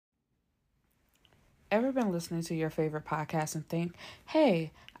Ever been listening to your favorite podcast and think,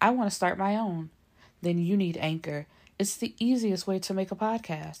 hey, I want to start my own? Then you need Anchor. It's the easiest way to make a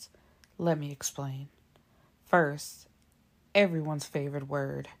podcast. Let me explain. First, everyone's favorite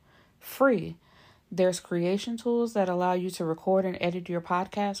word, free. There's creation tools that allow you to record and edit your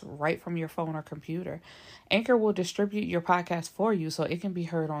podcast right from your phone or computer. Anchor will distribute your podcast for you so it can be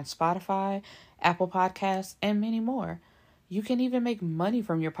heard on Spotify, Apple Podcasts, and many more. You can even make money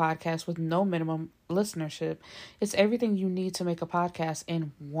from your podcast with no minimum listenership. It's everything you need to make a podcast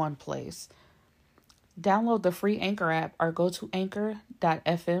in one place. Download the free Anchor app or go to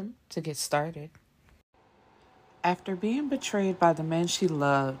anchor.fm to get started. After being betrayed by the man she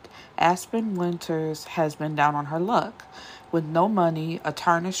loved, Aspen Winters has been down on her luck. With no money, a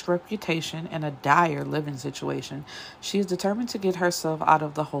tarnished reputation, and a dire living situation, she is determined to get herself out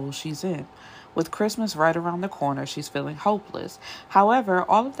of the hole she's in. With Christmas right around the corner, she's feeling hopeless. However,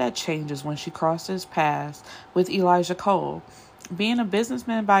 all of that changes when she crosses paths with Elijah Cole. Being a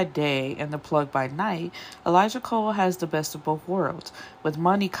businessman by day and the plug by night, Elijah Cole has the best of both worlds. With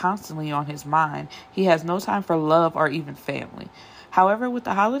money constantly on his mind, he has no time for love or even family. However, with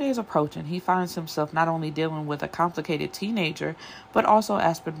the holidays approaching, he finds himself not only dealing with a complicated teenager, but also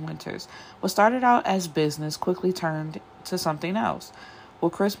Aspen Winters. What started out as business quickly turned to something else. Will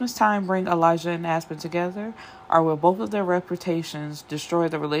Christmas time bring Elijah and Aspen together, or will both of their reputations destroy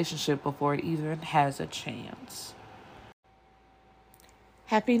the relationship before it even has a chance?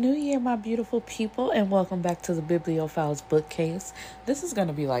 Happy New Year, my beautiful people, and welcome back to the Bibliophiles bookcase. This is going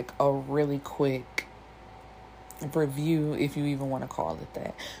to be like a really quick review, if you even want to call it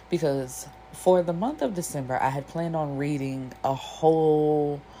that, because for the month of December, I had planned on reading a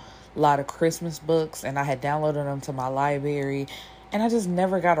whole lot of Christmas books, and I had downloaded them to my library, and I just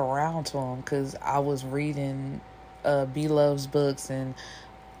never got around to them because I was reading B Love's books, and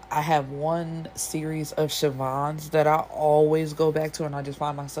I have one series of Siobhan's that I always go back to, and I just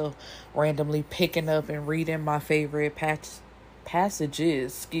find myself randomly picking up and reading my favorite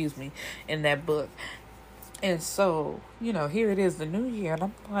passages, in that book. And so, here it is, the new year, and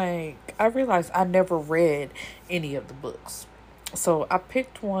I'm like, I realized I never read any of the books. So I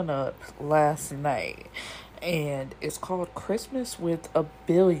picked one up last night, and it's called Christmas with a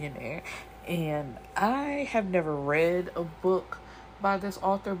Billionaire. And I have never read a book by this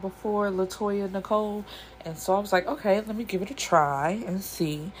author before, Latoya, Nicole. And so I was like, okay, let me give it a try and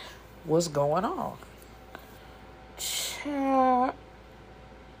see what's going on.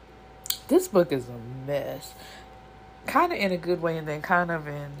 This book is a mess. Kind of in a good way, and then kind of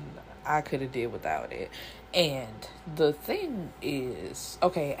in I could have did without it. And the thing is,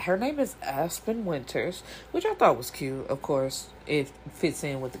 okay, her name is Aspen Winters, which I thought was cute. Of course, it fits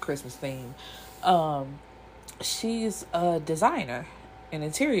in with the Christmas theme. She's a designer, an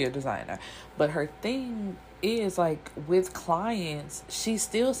interior designer, but her thing is, like, with clients, she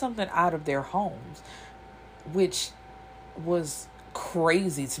steals something out of their homes, which was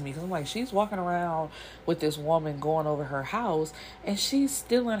crazy to me, because I'm like, she's walking around with this woman going over her house, and she's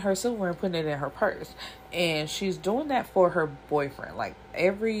stealing her silverware and putting it in her purse, and she's doing that for her boyfriend. Like,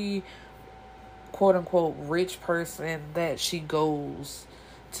 every quote-unquote rich person that she goes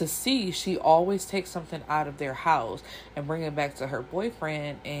to see, she always takes something out of their house and bring it back to her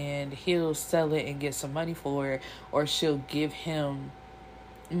boyfriend, and he'll sell it and get some money for it, or she'll give him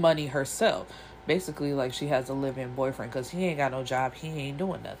money herself. Basically, like, she has a live-in boyfriend because he ain't got no job, he ain't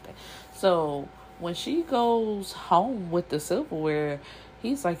doing nothing. So when she goes home with the silverware,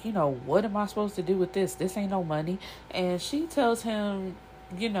 he's like, what am I supposed to do with this? This ain't no money. And she tells him,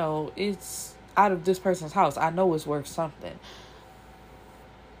 it's out of this person's house. I know it's worth something.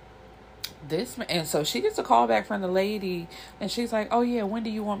 And so she gets a call back from the lady, and she's like, oh yeah, when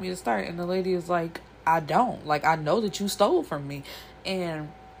do you want me to start? And the lady is like, I don't. Like, I know that you stole from me. And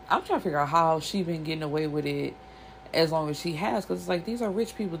I'm trying to figure out how she been getting away with it as long as she has, because it's like, these are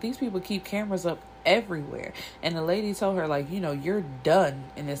rich people. These people keep cameras up everywhere. And the lady told her, like, you're done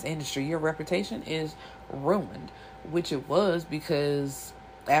in this industry. Your reputation is ruined, which it was, because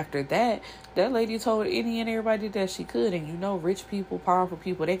after that lady told any and everybody that she could. And rich people, powerful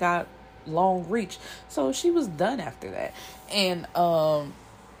people, they got long reach. So she was done after that. And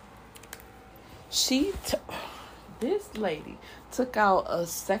this lady took out a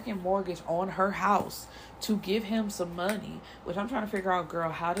second mortgage on her house to give him some money, which I'm trying to figure out, girl,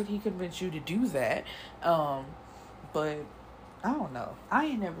 how did he convince you to do that? But I don't know. I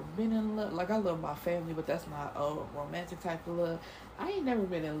ain't never been in love. Like, I love my family, but that's not a romantic type of love. I ain't never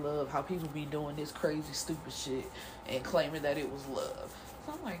been in love how people be doing this crazy, stupid shit and claiming that it was love.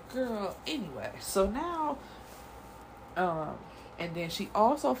 So I'm like, girl, anyway. So now, And then she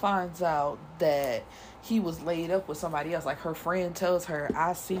also finds out that he was laid up with somebody else. Like, her friend tells her,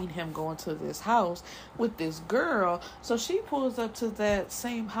 I seen him going to this house with this girl. So she pulls up to that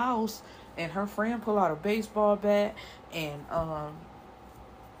same house, and her friend pull out a baseball bat, and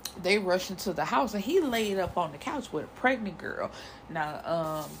they rush into the house, and he laid up on the couch with a pregnant girl.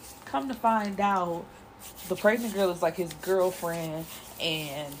 Now, come to find out, the pregnant girl is like his girlfriend,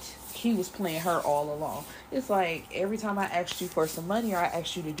 and he was playing her all along. It's like, every time I asked you for some money or I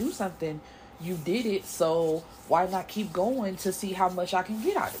asked you to do something, you did it, so why not keep going to see how much I can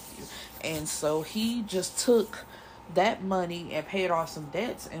get out of you? And so he just took that money and paid off some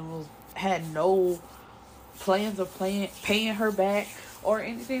debts, and had no plans of paying her back or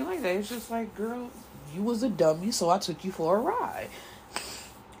anything like that. It's just like, girl, you was a dummy, so I took you for a ride.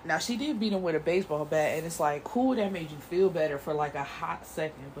 Now, she did beat him with a baseball bat, and it's like, cool, that made you feel better for like a hot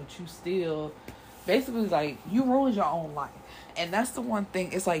second, but you still, basically, like, you ruined your own life. And that's the one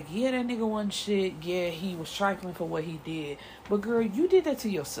thing. It's like, yeah, that nigga wasn't shit. Yeah, he was trifling for what he did. But girl, you did that to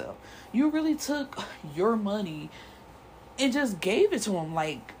yourself. You really took your money and just gave it to him.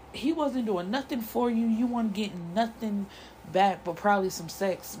 Like, he wasn't doing nothing for you. You weren't getting nothing back but probably some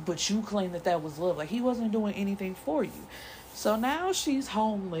sex. But you claim that was love. Like, he wasn't doing anything for you. So now she's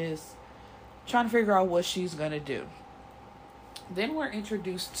homeless, trying to figure out what she's going to do. Then we're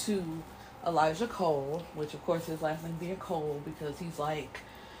introduced to Elijah Cole, which of course his last name being Cole because he's like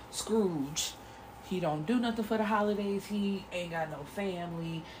Scrooge. He don't do nothing for the holidays. He ain't got no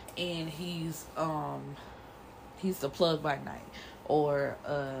family, and he's the plug by night, or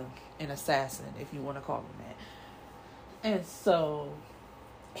an assassin, if you want to call him that. And so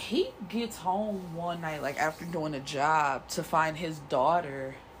he gets home one night, like after doing a job, to find his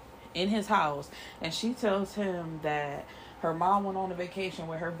daughter in his house, and she tells him that her mom went on a vacation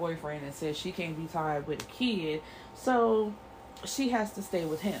with her boyfriend and said she can't be tied with a kid, so she has to stay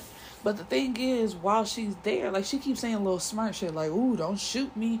with him. But the thing is, while she's there, like, she keeps saying little smart shit like, ooh, don't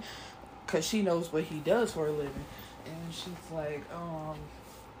shoot me, because she knows what he does for a living. And she's like,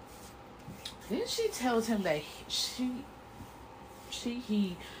 then she tells him that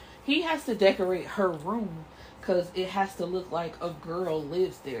he has to decorate her room because it has to look like a girl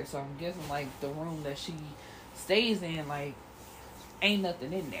lives there. So I'm guessing, like, the room that she stays in, like, ain't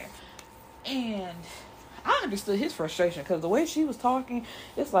nothing in there. And I understood his frustration because the way she was talking,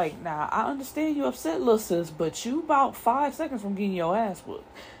 it's like, nah, I understand you upset, little sis, but you about 5 seconds from getting your ass whooped.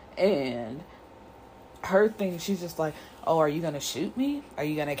 And her thing, she's just like, oh, are you gonna shoot me? Are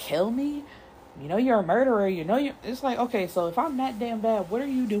you gonna kill me? You know you're a murderer. You know you. It's like, okay, so if I'm that damn bad, what are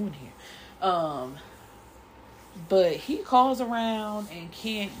you doing here? But he calls around and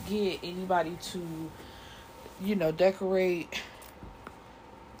can't get anybody to, decorate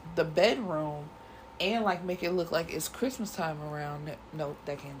the bedroom and, like, make it look like it's Christmas time around. No,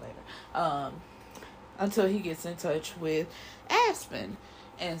 that came later. Until he gets in touch with Aspen.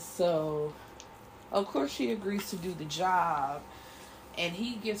 And so, of course, she agrees to do the job. And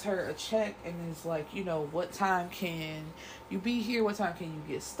he gives her a check and is like, what time can you be here? What time can you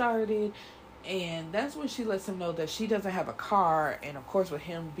get started? And that's when she lets him know that she doesn't have a car. And, of course, with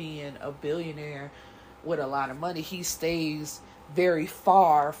him being a billionaire with a lot of money, he stays very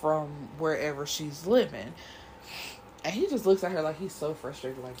far from wherever she's living. And he just looks at her like he's so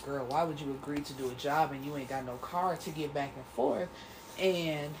frustrated. Like, girl, why would you agree to do a job and you ain't got no car to get back and forth?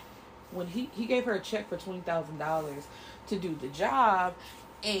 And when he gave her a check for $20,000 to do the job,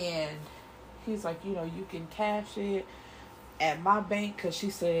 and he's like, you can cash it at my bank, because she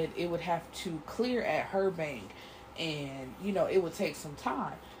said it would have to clear at her bank, and it would take some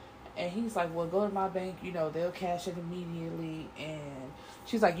time. And he's like, well, go to my bank, they'll cash it immediately. And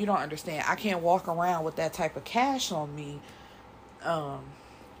she's like, you don't understand, I can't walk around with that type of cash on me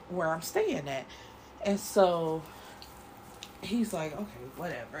where I'm staying at. And so he's like, okay,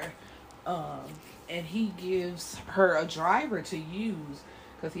 whatever. And he gives her a driver to use,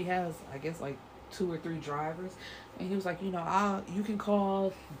 because he has, I guess, like 2 or 3 drivers. And he was like, you can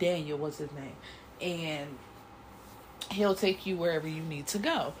call Daniel, what's his name, and he'll take you wherever you need to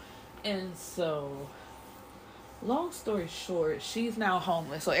go. And so, long story short, she's now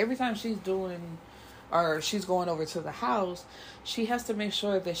homeless. So every time she's going over to the house, she has to make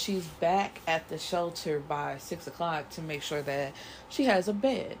sure that she's back at the shelter by 6 o'clock to make sure that she has a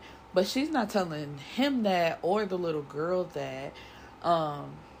bed. But she's not telling him that, or the little girl that.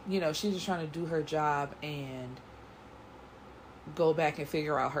 She's just trying to do her job and go back and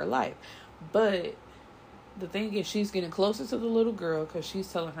figure out her life. But the thing is, she's getting closer to the little girl because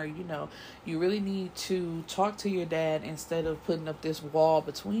she's telling her, you really need to talk to your dad instead of putting up this wall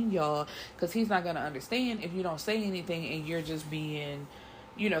between y'all, because he's not going to understand if you don't say anything and you're just being,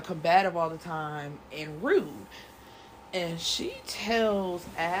 combative all the time and rude. And she tells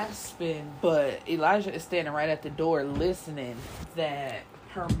Aspen, but Elijah is standing right at the door listening, that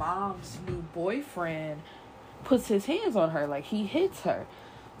her mom's new boyfriend puts his hands on her, like he hits her.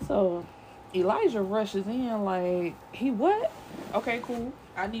 So Elijah rushes in like, he what? Okay, cool.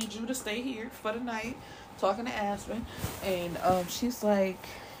 I need you to stay here for the night, talking to Aspen. And she's like,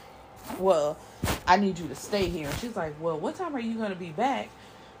 well, I need you to stay here. And she's like, well, what time are you going to be back?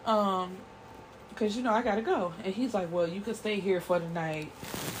 Because, I got to go. And he's like, well, you could stay here for the night.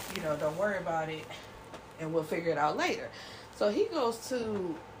 Don't worry about it. And we'll figure it out later. So he goes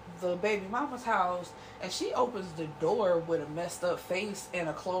to the baby mama's house, and she opens the door with a messed up face and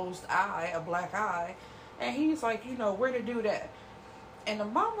a closed eye, a black eye. And he's like, where to do that? And the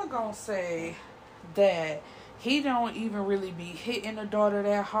mama gonna say that he don't even really be hitting the daughter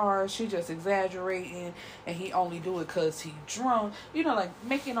that hard. She just exaggerating, and he only do it because he drunk. Like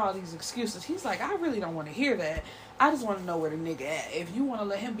making all these excuses. He's like, I really don't want to hear that. I just want to know where the nigga at. If you want to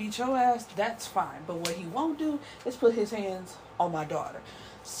let him beat your ass, that's fine. But what he won't do is put his hands on my daughter.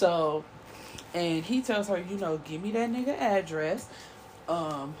 So, and he tells her, give me that nigga address,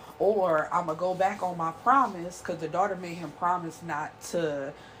 or I'm gonna go back on my promise, because the daughter made him promise not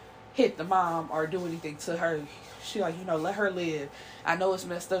to hit the mom or do anything to her. She like, let her live. I know it's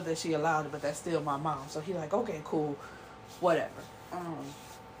messed up that she allowed it, but that's still my mom. So he like, okay, cool, whatever.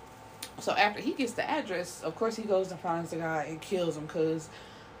 So after he gets the address, of course he goes and finds the guy and kills him, because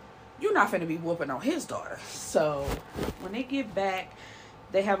you're not finna be whooping on his daughter. So when they get back,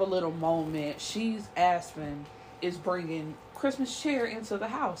 they have a little moment. Aspen is bringing Christmas cheer into the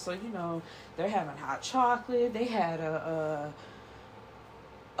house. So, they're having hot chocolate. They had a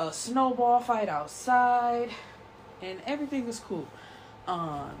snowball fight outside. And everything is cool.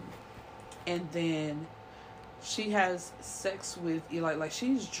 And then she has sex with Elijah. Like,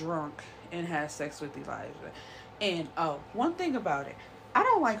 she's drunk and has sex with Elijah. And, one thing about it, I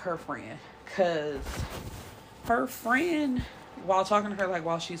don't like her friend. Because her friend, while talking to her, like,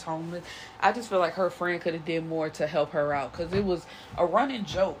 while she's homeless, I just feel like her friend could have did more to help her out. Because it was a running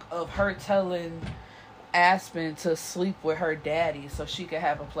joke of her telling Aspen to sleep with her daddy so she could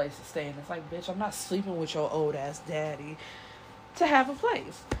have a place to stay. And it's like, bitch, I'm not sleeping with your old ass daddy to have a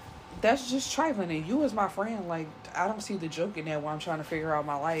place. That's just trifling. And you as my friend, like, I don't see the joke in that while I'm trying to figure out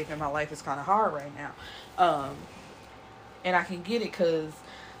my life. And my life is kind of hard right now. And I can get it, because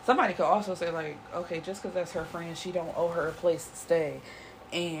somebody could also say, like, okay, just because that's her friend, she don't owe her a place to stay.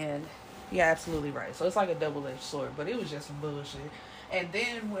 And you're absolutely right. So it's like a double-edged sword. But it was just some bullshit. And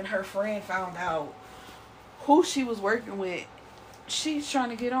then when her friend found out who she was working with, she's trying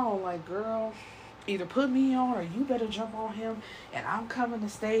to get on. Like, girl, either put me on or you better jump on him. And I'm coming to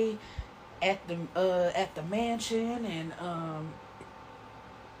stay at the mansion. And, I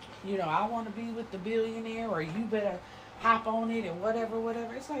want to be with the billionaire, or you better hop on it and whatever.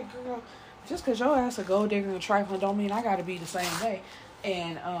 It's like, girl, just because your ass a gold digger and trifling don't mean I got to be the same way.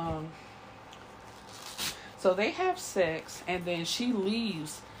 And so they have sex, and then she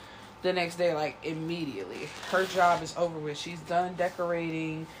leaves the next day, like, immediately. Her job is over with. She's done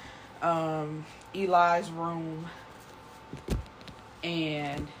decorating Eli's room,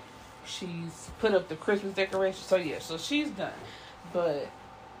 and she's put up the Christmas decorations. So yeah, so she's done. But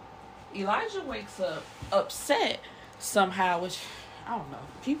Elijah wakes up upset somehow, which, I don't know,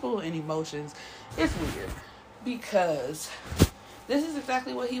 people and emotions, it's weird, because this is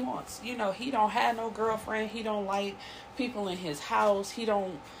exactly what he wants. He don't have no girlfriend. He don't like people in his house. He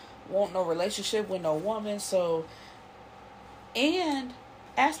don't want no relationship with no woman. So, and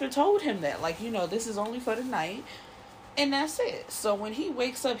Aspen told him that, like, this is only for the night, and that's it. So when he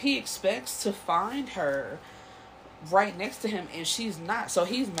wakes up, he expects to find her right next to him, and she's not. So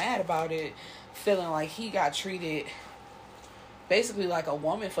he's mad about it, feeling like he got treated basically like a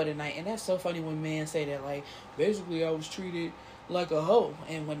woman for the night. And that's so funny when men say that, like, basically I was treated like a hoe.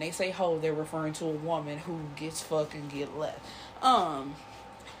 And when they say hoe, they're referring to a woman who gets fucked and get left.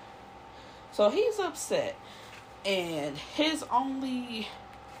 So he's upset, and his only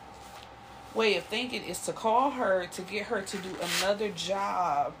way of thinking is to call her to get her to do another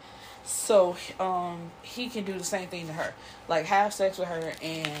job, so he can do the same thing to her, like have sex with her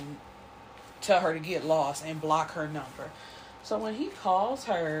and tell her to get lost and block her number. So when he calls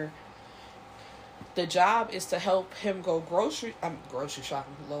her, the job is to help him go grocery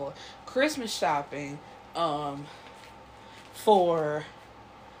shopping, Lord, Christmas shopping, for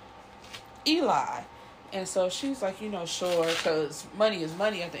Eli. And so she's like, sure, because money is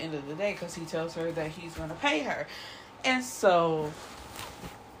money at the end of the day, because he tells her that he's going to pay her. And so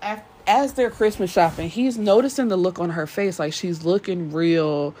as they're Christmas shopping, he's noticing the look on her face, like she's looking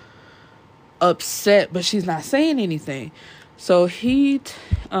real upset, but she's not saying anything. So he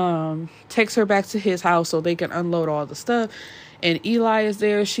takes her back to his house so they can unload all the stuff. And Eli is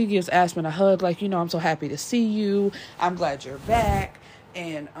there. She gives Aspen a hug, like, I'm so happy to see you. I'm glad you're back.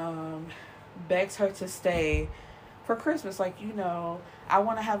 And begs her to stay for Christmas. Like, I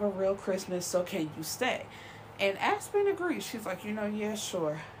want to have a real Christmas, so can you stay? And Aspen agrees. She's like, yeah,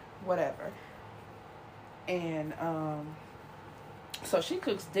 sure, whatever. And so she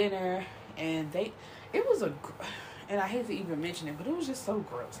cooks dinner, and and I hate to even mention it, but it was just so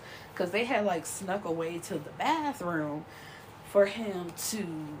gross, because they had like snuck away to the bathroom for him to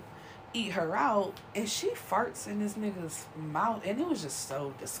eat her out, and she farts in this nigga's mouth, and it was just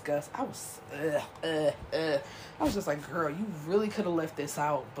so disgusting. I was just like, girl, you really could have left this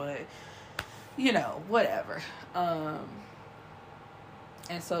out, but whatever.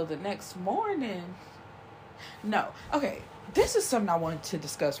 And so the next morning, this is something I wanted to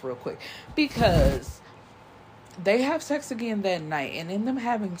discuss real quick, because they have sex again that night, and in them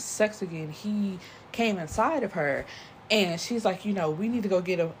having sex again, he came inside of her, and she's like, we need to go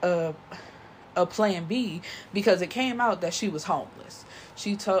get a plan B, because it came out that she was homeless.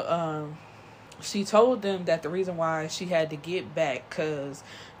 She told them that the reason why she had to get back, because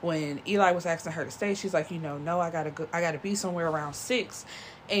when Eli was asking her to stay, she's like, no, I gotta be somewhere around 6.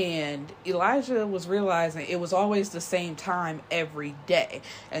 And Elijah was realizing it was always the same time every day.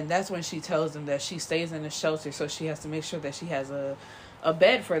 And that's when she tells him that she stays in the shelter, so she has to make sure that she has a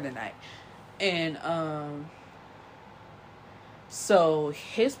bed for the night. And so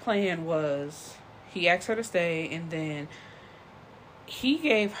his plan was, he asked her to stay, and then he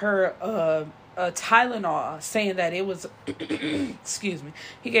gave her a Tylenol, saying that it was excuse me,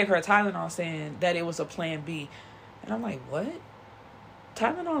 he gave her a Tylenol saying that it was a plan B. And I'm like, what?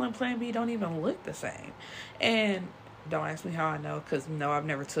 Tylenol and plan B don't even look the same. And don't ask me how I know, because no, I've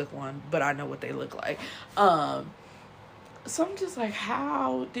never took one, but I know what they look like. So I'm just like,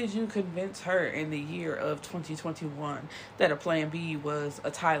 how did you convince her in the year of 2021 that a plan B was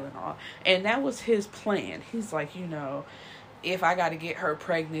a Tylenol? And that was his plan. He's like, if I got to get her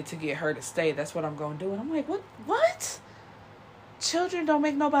pregnant to get her to stay, that's what I'm going to do. And I'm like, what? Children don't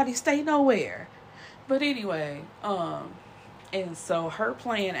make nobody stay nowhere. But anyway, and so her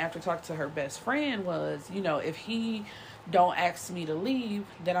plan after talking to her best friend was, if he don't ask me to leave,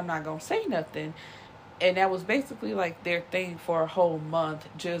 then I'm not going to say nothing. And that was basically like their thing for a whole month,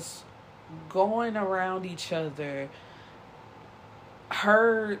 just going around each other.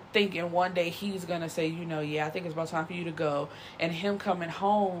 Her thinking one day he's going to say, yeah, I think it's about time for you to go. And him coming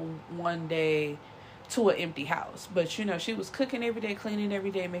home one day to an empty house. But, she was cooking every day, cleaning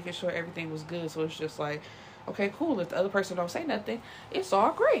every day, making sure everything was good. So it's just like, okay, cool. If the other person don't say nothing, it's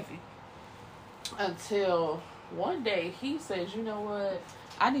all gravy. Until one day he says, you know what?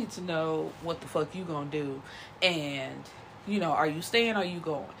 I need to know what the fuck you gonna do. And, are you staying or are you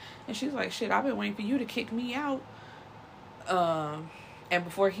going? And she's like, shit, I've been waiting for you to kick me out. And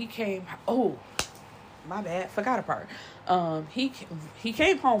before he came, my bad, forgot a part. He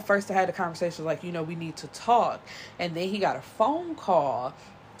came home first to have the conversation, like, we need to talk. And then he got a phone call.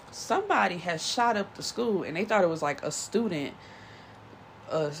 Somebody has shot up the school, and they thought it was like a student,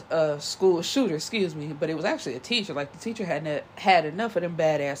 a school shooter, but it was actually a teacher. Like, the teacher had enough of them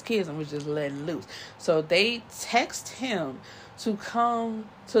badass kids and was just letting loose. So they text him to come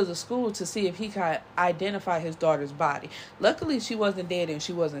to the school to see if he could identify his daughter's body. Luckily, she wasn't dead and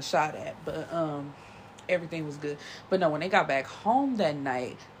she wasn't shot at, but everything was good. But no, when they got back home that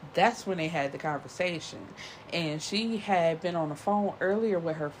night, that's when they had the conversation. And she had been on the phone earlier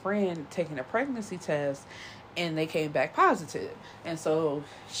with her friend taking a pregnancy test, and they came back positive. And so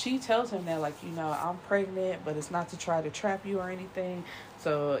she tells him that, like, I'm pregnant, but it's not to try to trap you or anything.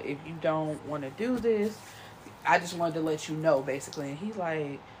 So if you don't want to do this, I just wanted to let you know, basically. And he's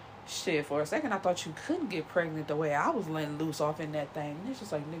like, shit, for a second I thought you couldn't get pregnant the way I was letting loose off in that thing. And it's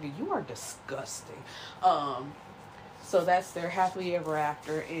just like, nigga, you are disgusting. So that's their happily ever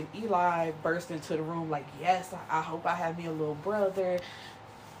after. And Eli burst into the room like, yes, I hope I have me a little brother.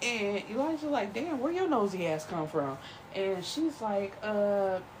 And Elijah's like, damn, where your nosy ass come from? And she's like,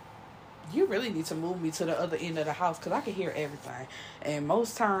 you really need to move me to the other end of the house, because I can hear everything. And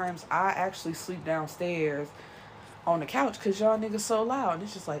most times I actually sleep downstairs on the couch because y'all niggas so loud. And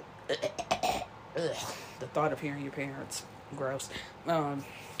it's just like, ugh. The thought of hearing your parents, gross. And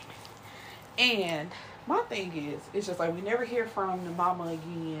my thing is, it's just like, we never hear from the mama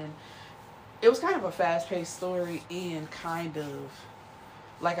again. it was kind of a fast-paced story, and kind of,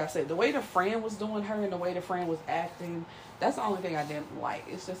 like I said, the way the friend was doing her and the way the friend was acting, that's the only thing I didn't like.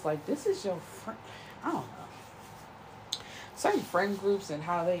 It's just like, this is your friend. I don't know. Certain friend groups and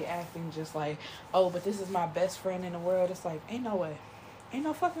how they acting, just like, oh, but this is my best friend in the world. It's like, ain't no way. Ain't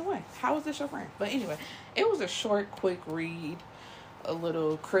no fucking way. How is this your friend? But anyway, it was a short, quick read. A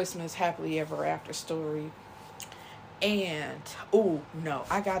little Christmas happily ever after story. And, oh, no,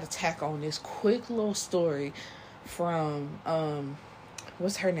 I got to tack on this quick little story from,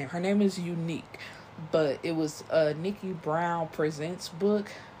 what's her name? Her name is Unique. But it was Nikki Brown Presents book,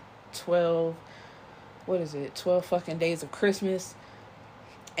 12 fucking days of Christmas.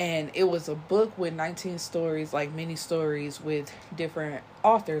 And it was a book with 19 stories, like mini stories with different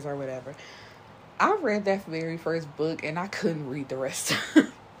authors or whatever. I read that very first book and I couldn't read the rest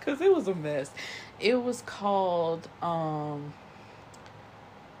because it was a mess. It was called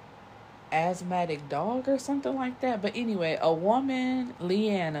Asthmatic Dog or something like that. But anyway, a woman,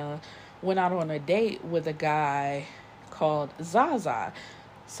 Leanna, went out on a date with a guy called Zaza.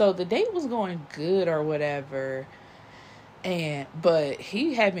 So the date was going good or whatever. But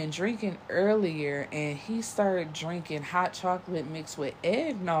he had been drinking earlier, and he started drinking hot chocolate mixed with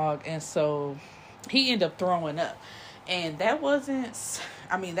eggnog, and so he ended up throwing up. And that was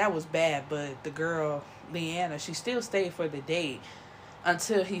bad, but the girl, Leanna, she still stayed for the date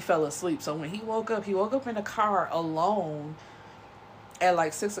until he fell asleep. So when he woke up in the car alone at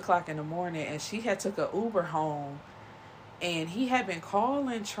like 6 o'clock in the morning, and she had took a Uber home. And he had been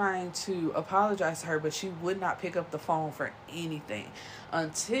calling, trying to apologize to her, but she would not pick up the phone for anything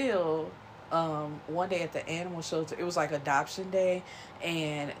until one day at the animal shelter. It was like adoption day,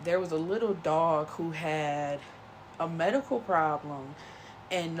 and there was a little dog who had a medical problem,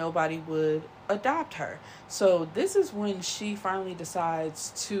 and nobody would adopt her. So this is when she finally decides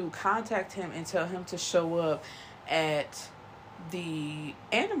to contact him and tell him to show up at the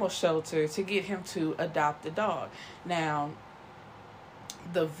animal shelter to get him to adopt the dog. Now,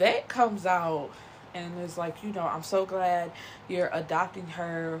 the vet comes out and is like, I'm so glad you're adopting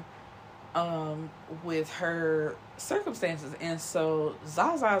her with her circumstances. And so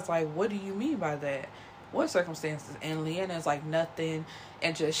Zaza's like, what do you mean by that? What circumstances? And Leanna's like, nothing,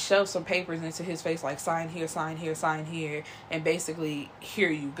 and just shoves some papers into his face like, sign here, sign here, sign here, and basically,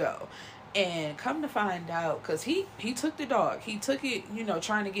 here you go. And come to find out, because he took the dog. He took it,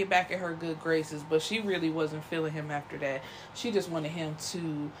 trying to get back in her good graces, but she really wasn't feeling him after that. She just wanted him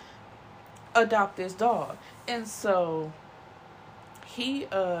to adopt this dog. And so he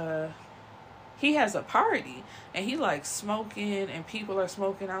has a party, and he like smoking, and people are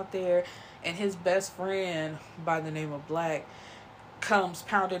smoking out there, and his best friend by the name of Black comes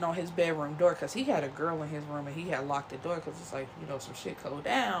pounding on his bedroom door, because he had a girl in his room and he had locked the door because it's like, some shit go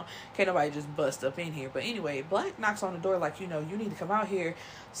down, can't nobody just bust up in here. But anyway, Black knocks on the door like, you need to come out here,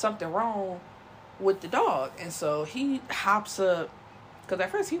 something wrong with the dog. And so he hops up, because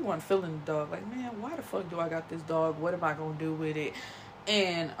at first he wasn't feeling the dog, like, man, why the fuck do I got this dog, what am I gonna do with it?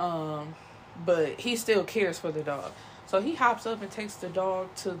 And but he still cares for the dog, so he hops up and takes the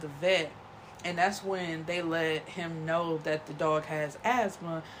dog to the vet. And that's when they let him know that the dog has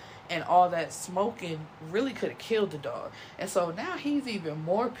asthma, and all that smoking really could have killed the dog. And so now he's even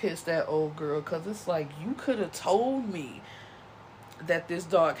more pissed at old girl, because it's like, you could have told me that this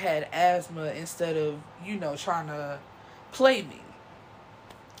dog had asthma instead of, trying to play me.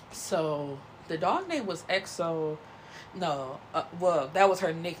 So the dog name was Exo. No, that was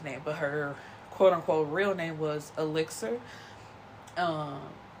her nickname, but her quote unquote real name was Elixir.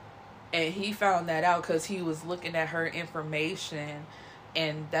 And he found that out because he was looking at her information,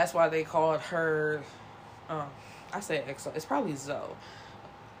 and that's why they called her, I said Exo, it's probably Zoe,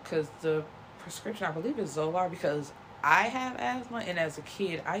 because the prescription, I believe, is Zolar, because I have asthma, and as a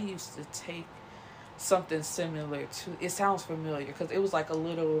kid, I used to take something similar to, it sounds familiar, because it was like a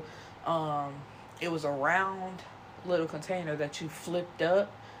little, it was a round little container that you flipped up,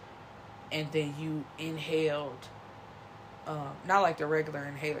 and then you inhaled. Not like the regular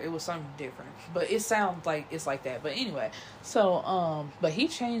inhaler. It was something different, but it sounds like it's like that. But anyway, so but he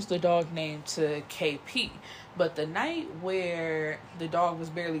changed the dog name to KP. But the night where the dog was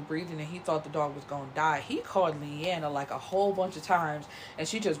barely breathing and he thought the dog was gonna die, he called Leanna like a whole bunch of times, and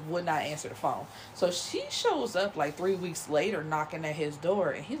she just would not answer the phone. So she shows up like 3 weeks later, knocking at his door,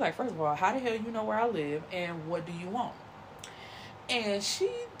 and he's like, first of all, how the hell you know where I live, and what do you want? And she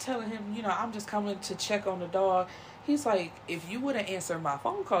telling him, I'm just coming to check on the dog. He's like, if you would have answered my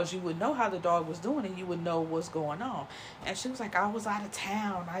phone calls, you would know how the dog was doing, and you would know what's going on. And she was like, I was out of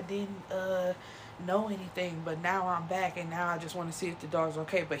town. I didn't, know anything, but now I'm back and now I just want to see if the dog's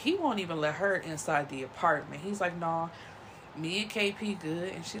okay. But he won't even let her inside the apartment. He's like, nah, me and KP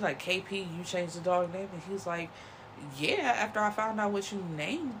good. And she like, KP, you changed the dog name? And he's like, yeah, after I found out what you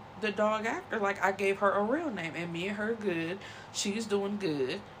named the dog after, like, I gave her a real name, and me and her good. She's doing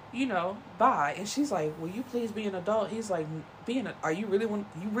good, bye. And she's like, will you please be an adult? He's like, you really want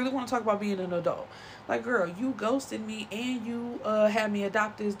to talk about being an adult? Like, girl, you ghosted me and you had me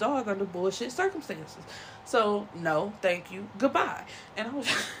adopt this dog under bullshit circumstances. So no, thank you, goodbye. And I was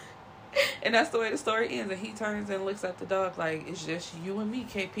and that's the way the story ends. And he turns and looks at the dog like, it's just you and me,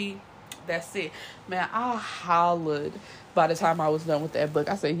 KP. That's it. Man, I hollered by the time I was done with that book.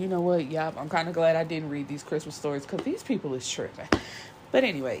 I said, you know what? Yeah, I'm kind of glad I didn't read these Christmas stories because these people is tripping. But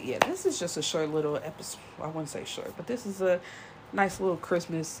anyway, yeah, this is just a short little episode. I wouldn't say short, but this is a nice little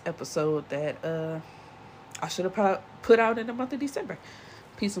Christmas episode that I should have put out in the month of December.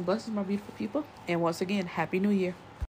 Peace and blessings, my beautiful people. And once again, Happy New Year.